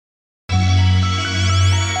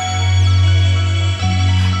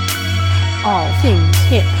All things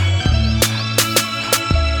hip.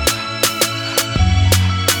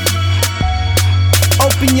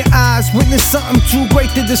 Open your eyes, witness something too great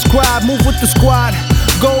to describe. Move with the squad,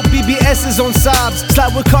 gold BBS's on sobs.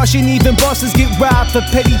 Slide with caution, even bosses get robbed. For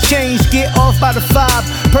petty change, get off by the fob.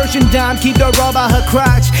 Persian dime, keep the raw by her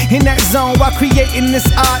crotch. In that zone while creating this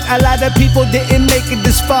art. A lot of people didn't make it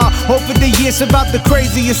this far. Over the years about the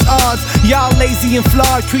craziest odds. Y'all lazy and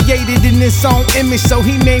flawed, created in his own image, so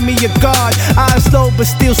he made me a god. Eyes low but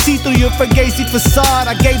still see through your fugazi facade.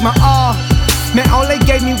 I gave my all. Man, all they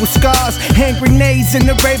gave me was scars, hand grenades and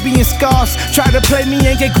Arabian scars. Try to play me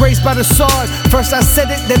and get graced by the sword. First I said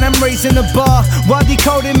it, then I'm raising the bar. While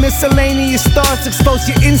decoding miscellaneous thoughts, expose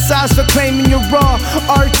your insides for claiming you're raw.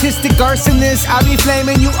 Artistic arsonist, I be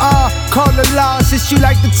flaming you all. Call the law, since you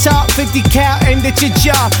like the top. 50 cal aimed at your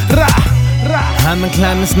jaw. Rah, rah. I'ma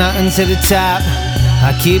climb this mountain to the top.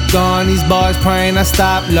 I keep going, these bars praying I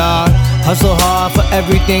stop, Lord. Hustle hard for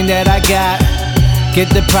everything that I got. Get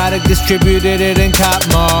the product, distributed it and cop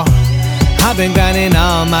more. I've been grinding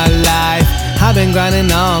all my life. I've been grinding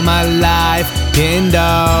all my life. Getting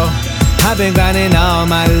dough. I've been grinding all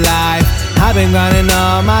my life. I've been grinding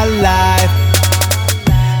all my life.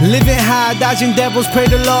 Living high, dodging devils, pray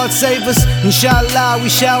the Lord save us. Inshallah, we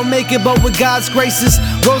shall make it, but with God's graces.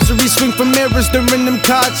 Rosaries swing from mirrors during them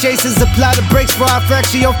car chases. Apply the brakes for I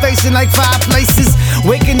fracture your face in like 5 places.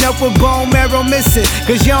 Waking up with bone marrow missing,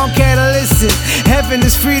 cause you don't care to listen. Heaven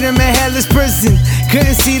is freedom and hell is prison.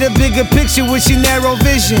 Couldn't see the bigger picture with your narrow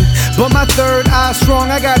vision. But my third eye strong,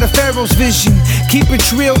 I got a pharaoh's vision. Keep it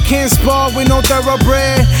real, can't spar with no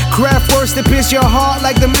thoroughbred. Craft worse to pierce your heart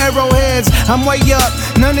like them arrowheads. I'm way up,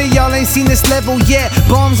 none of y'all ain't seen this level yet.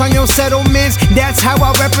 Bombs on your settlements, that's how I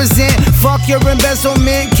represent. Fuck your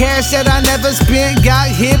embezzlement, cash that I never spent. Got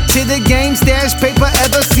hip to the game, stash paper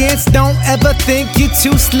ever since. Don't ever think you're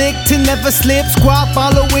too slick to never slip. Squad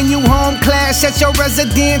following you home, clash at your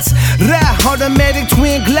residence. Rah, automatic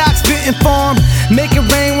twin Glock spitting form. Make it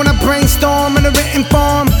rain when I brainstorm in a written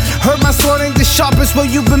form. Heard my sword ain't the sharpest, well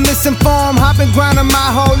you been misinformed. I've been grinding my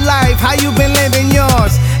whole life, how you been living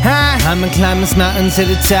yours? Huh? I'ma climb this mountain to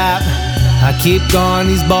the top. I keep going,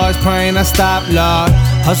 these bars praying I stop, Lord.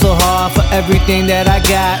 Hustle hard for everything that I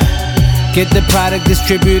got. Get the product,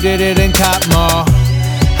 distributed it and cop more.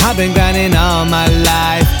 I've been grinding all my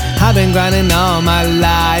life. I've been grinding all my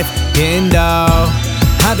life. Getting dough.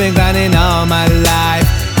 I've been grinding all my life.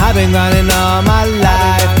 I've been grinding all my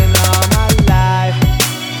life.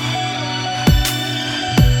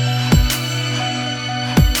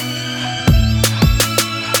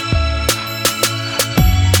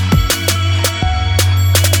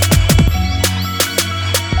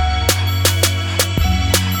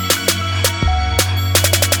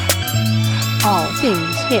 All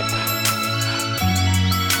things hip.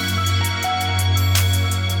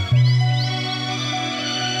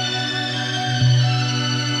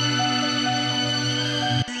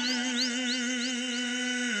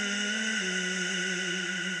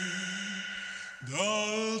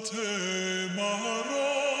 Dalte